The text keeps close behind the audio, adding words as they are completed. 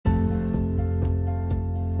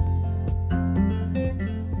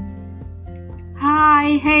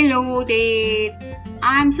Hi, hello there.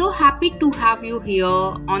 I'm so happy to have you here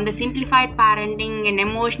on the Simplified Parenting and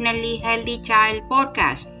Emotionally Healthy Child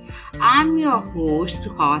podcast. I'm your host,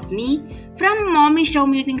 Suhasni from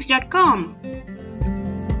mommyshowmusings.com.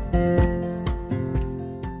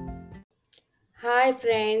 Hi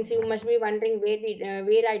friends, you must be wondering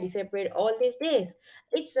where I disappeared all these days.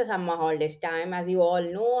 It's the summer holidays time, as you all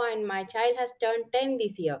know, and my child has turned 10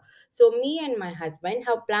 this year. So me and my husband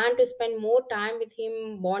have planned to spend more time with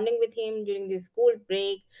him, bonding with him during this school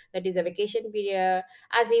break, that is a vacation period,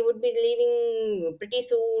 as he would be leaving pretty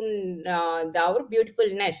soon our beautiful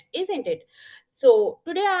nest, isn't it? So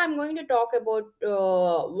today I'm going to talk about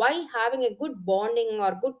why having a good bonding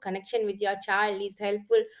or good connection with your child is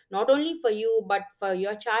helpful not only for you but for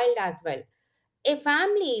your child as well. A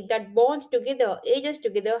family that bonds together ages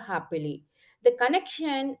together happily. The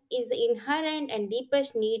connection is the inherent and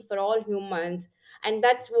deepest need for all humans, and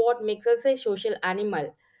that's what makes us a social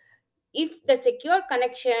animal. If the secure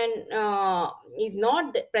connection is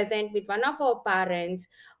not present with one of our parents,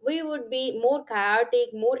 we would be more chaotic,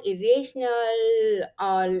 more irrational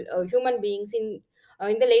human beings in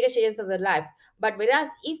the later stages of their life. But whereas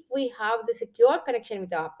if we have the secure connection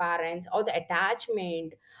with our parents or the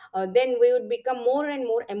attachment, then we would become more and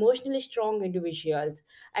more emotionally strong individuals.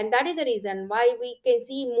 And that is the reason why we can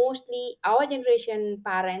see mostly our generation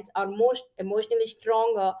parents are most emotionally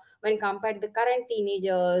stronger when compared to the current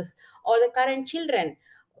teenagers or the current children.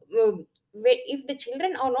 If the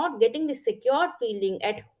children are not getting the secure feeling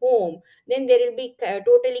at home, then there will be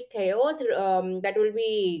totally chaos that will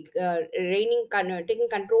be taking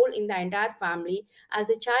control in the entire family, as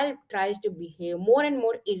the child tries to behave more and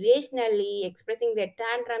more irrationally, expressing their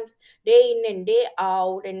tantrums day in and day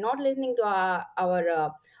out, and not listening to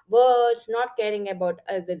our words, not caring about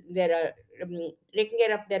taking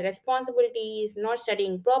care of their responsibilities, not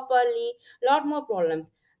studying properly, lot more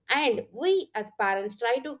problems. And we as parents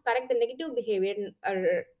try to correct the negative behavior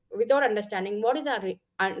without understanding what is the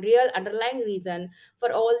real underlying reason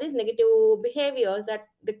for all these negative behaviors that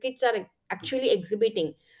the kids are actually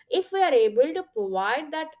exhibiting. If we are able to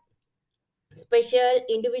provide that special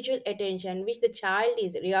individual attention which the child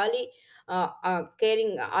is really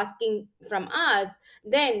caring asking from us,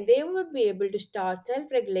 then they would be able to start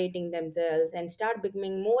self-regulating themselves and start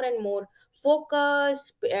becoming more and more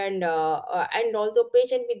focused and also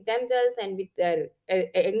patient with themselves and with their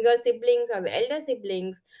younger siblings or the elder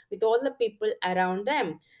siblings, with all the people around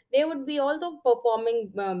them. They would be also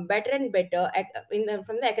performing better and better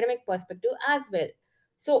from the academic perspective as well.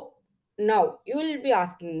 So now you will be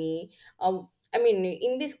asking me, I mean,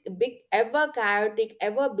 in this big, ever chaotic,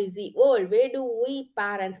 ever busy world, where do we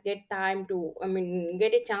parents get time to,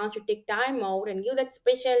 get a chance to take time out and give that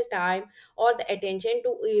special time or the attention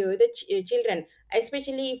to the children,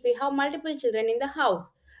 especially if we have multiple children in the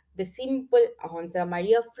house? The simple answer, my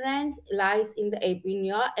dear friends, lies in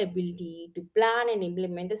your ability to plan and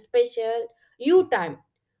implement the special you time.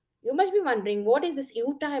 You must be wondering what is this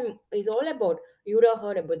you time is all about. You would have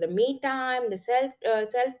heard about the me time, the self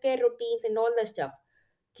care routines, and all the stuff.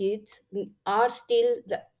 Kids are still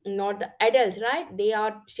not the adults, right? They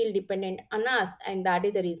are still dependent on us, and that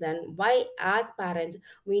is the reason why, as parents,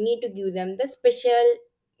 we need to give them the special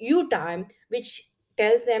you time, which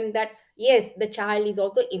tells them that yes, the child is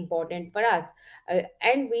also important for us,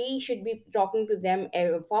 and we should be talking to them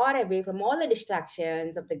far away from all the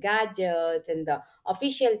distractions of the gadgets and the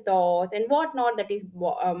official thoughts and whatnot that is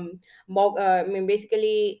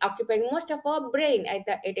basically occupying most of our brain at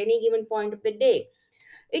any given point of the day.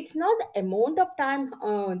 It's not the amount of time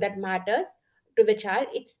that matters to the child,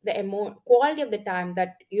 it's the amount quality of the time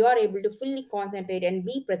that you are able to fully concentrate and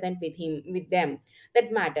be present with them,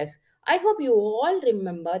 that matters. I hope you all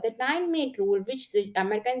remember the 9-minute rule, which the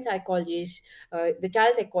American psychologists, the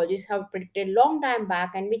child psychologists, have predicted long time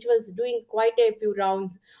back, and which was doing quite a few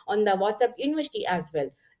rounds on the WhatsApp University as well.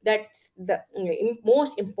 That's the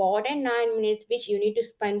most important 9 minutes which you need to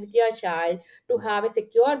spend with your child to have a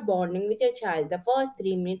secure bonding with your child. The first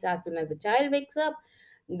 3 minutes as soon as the child wakes up,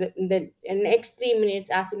 the next 3 minutes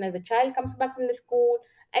as soon as the child comes back from the school,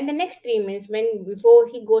 and the next 3 minutes when before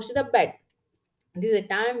he goes to the bed. This is a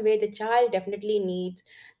time where the child definitely needs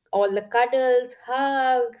all the cuddles,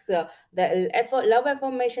 hugs, the love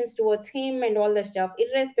affirmations towards him, and all the stuff,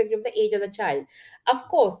 irrespective of the age of the child. Of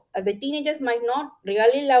course, the teenagers might not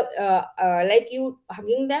really love like you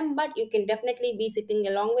hugging them, but you can definitely be sitting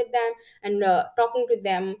along with them and talking to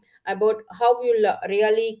them about how you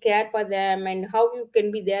really care for them and how you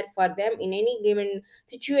can be there for them in any given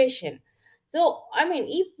situation. So, I mean,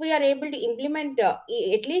 if we are able to implement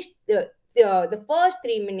at least the first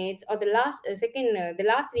 3 minutes or the last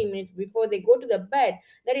 3 minutes before they go to the bed,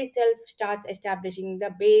 that itself starts establishing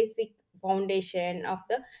the basic foundation of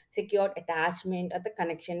the secured attachment or the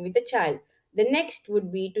connection with the child. The next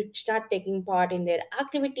would be to start taking part in their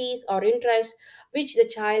activities or interests which the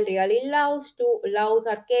child really loves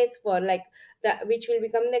or cares for, like the which will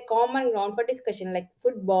become the common ground for discussion, like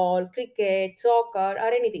football, cricket, soccer,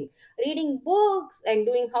 or anything. Reading books and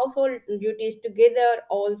doing household duties together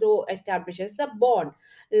also establishes the bond.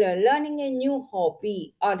 Learning a new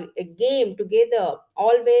hobby or a game together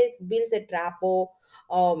always builds a rapport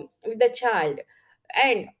with the child.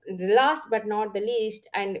 And the last but not the least,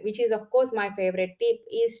 and which is of course my favorite tip,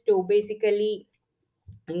 is to basically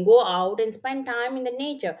go out and spend time in the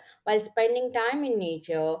nature. While spending time in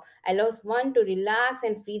nature allows one to relax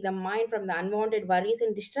and free the mind from the unwanted worries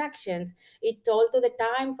and distractions, it's also the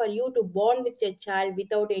time for you to bond with your child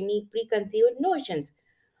without any preconceived notions.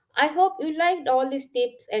 I hope you liked all these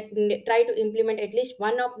tips and try to implement at least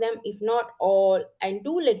one of them, if not all. And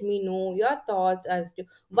do let me know your thoughts as to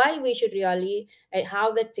why we should really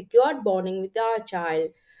have that secured bonding with our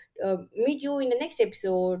child. Meet you in the next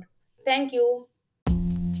episode. Thank you.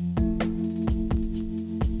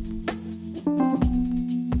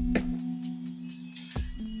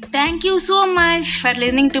 Thank you so much for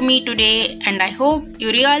listening to me today, and I hope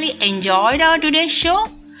you really enjoyed our today's show.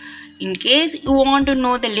 In case you want to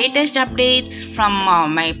know the latest updates from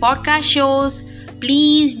my podcast shows,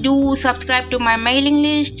 please do subscribe to my mailing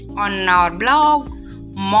list on our blog,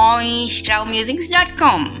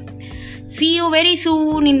 moistrawmusings.com. See you very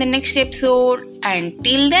soon in the next episode.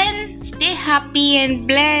 Until then, stay happy and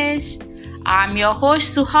blessed. I'm your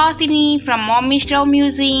host Suhasini from Mommy Straw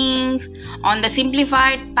Musings on the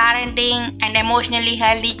Simplified Parenting and Emotionally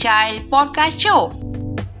Healthy Child podcast show.